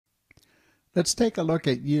Let's take a look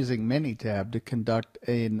at using Minitab to conduct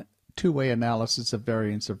a two-way analysis of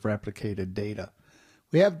variance of replicated data.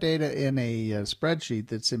 We have data in a spreadsheet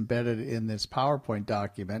that's embedded in this PowerPoint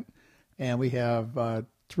document, and we have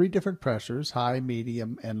three different pressures, high,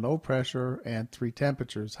 medium, and low pressure, and three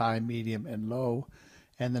temperatures, high, medium, and low.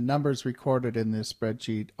 And the numbers recorded in this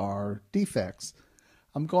spreadsheet are defects.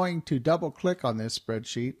 I'm going to double-click on this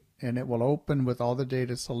spreadsheet, and it will open with all the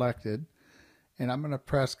data selected. And I'm going to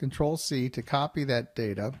press Control-C to copy that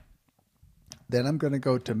data. Then I'm going to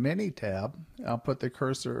go to Minitab. I'll put the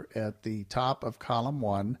cursor at the top of column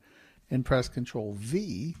 1 and press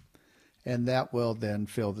Control-V, and that will then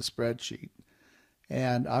fill the spreadsheet.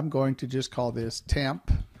 And I'm going to just call this temp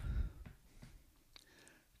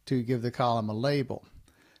to give the column a label.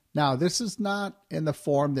 Now, this is not in the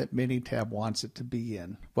form that Minitab wants it to be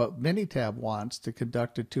in. What Minitab wants to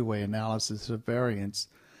conduct a two-way analysis of variance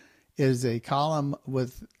is a column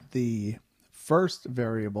with the first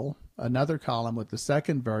variable, another column with the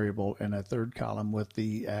second variable, and a third column with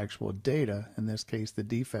the actual data, in this case the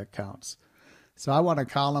defect counts. So I want a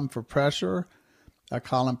column for pressure, a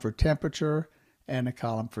column for temperature, and a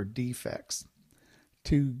column for defects.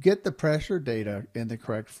 To get the pressure data in the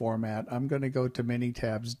correct format, I'm going to go to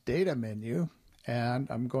Minitab's data menu, and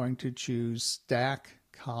I'm going to choose stack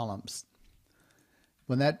columns.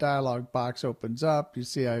 When that dialog box opens up, you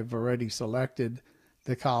see I've already selected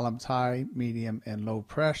the columns high, medium, and low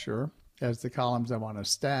pressure as the columns I want to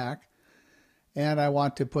stack. And I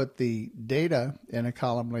want to put the data in a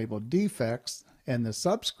column labeled defects, and the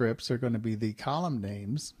subscripts are going to be the column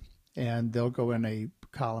names, and they'll go in a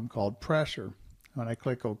column called pressure. When I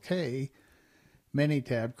click OK,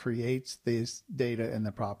 Minitab creates this data in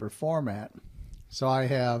the proper format. So I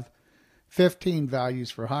have 15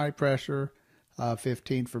 values for high pressure,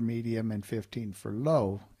 15 for medium, and 15 for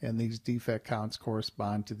low, and these defect counts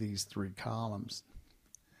correspond to these three columns.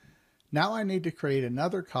 Now I need to create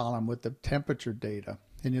another column with the temperature data,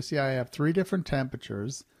 and you see I have three different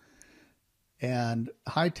temperatures, and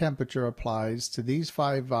high temperature applies to these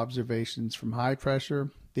 5 observations from high pressure,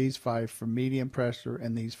 these 5 from medium pressure,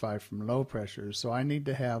 and these 5 from low pressure. So I need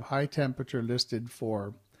to have high temperature listed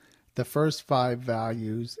for the first 5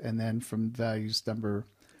 values, and then from values number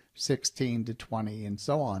 16 to 20 and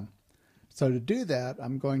so on. So to do that,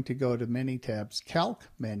 I'm going to go to Minitab's Calc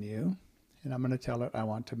menu, and I'm going to tell it I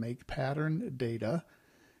want to make pattern data,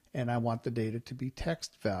 and I want the data to be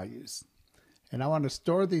text values. And I want to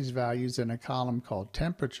store these values in a column called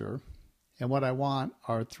temperature, and what I want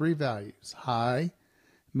are 3 values, high,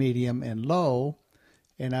 medium, and low,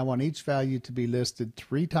 and I want each value to be listed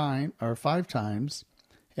 5 times,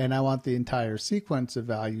 and I want the entire sequence of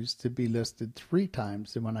values to be listed 3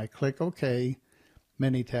 times. And when I click OK,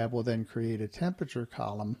 Minitab will then create a temperature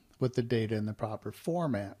column with the data in the proper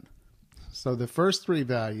format. So the first 5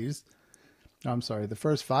 values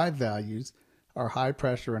are high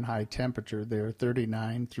pressure and high temperature. They are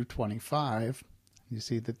 39 through 25. You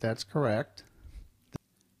see that that's correct.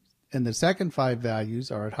 And the second 5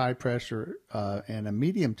 values are at high pressure and a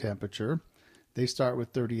medium temperature. They start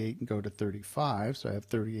with 38 and go to 35. So I have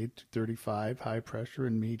 38 to 35, high pressure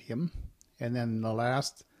and medium. And then the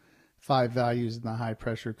last 5 values in the high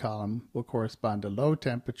pressure column will correspond to low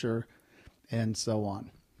temperature, and so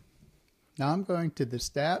on. Now I'm going to the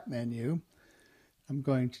Stat menu. I'm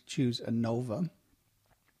going to choose ANOVA,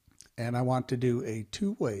 and I want to do a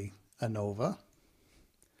two-way ANOVA.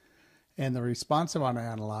 And the response I want to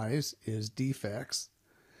analyze is defects.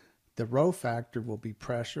 The row factor will be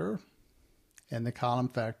pressure, and the column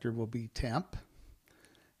factor will be temp.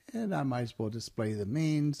 And I might as well display the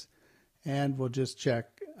means, and we'll just check.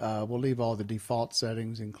 We'll leave all the default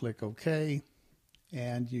settings and click OK,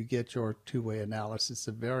 and you get your two-way analysis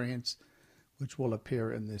of variance, which will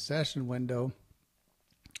appear in the session window.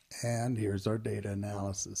 And here's our data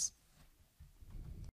analysis.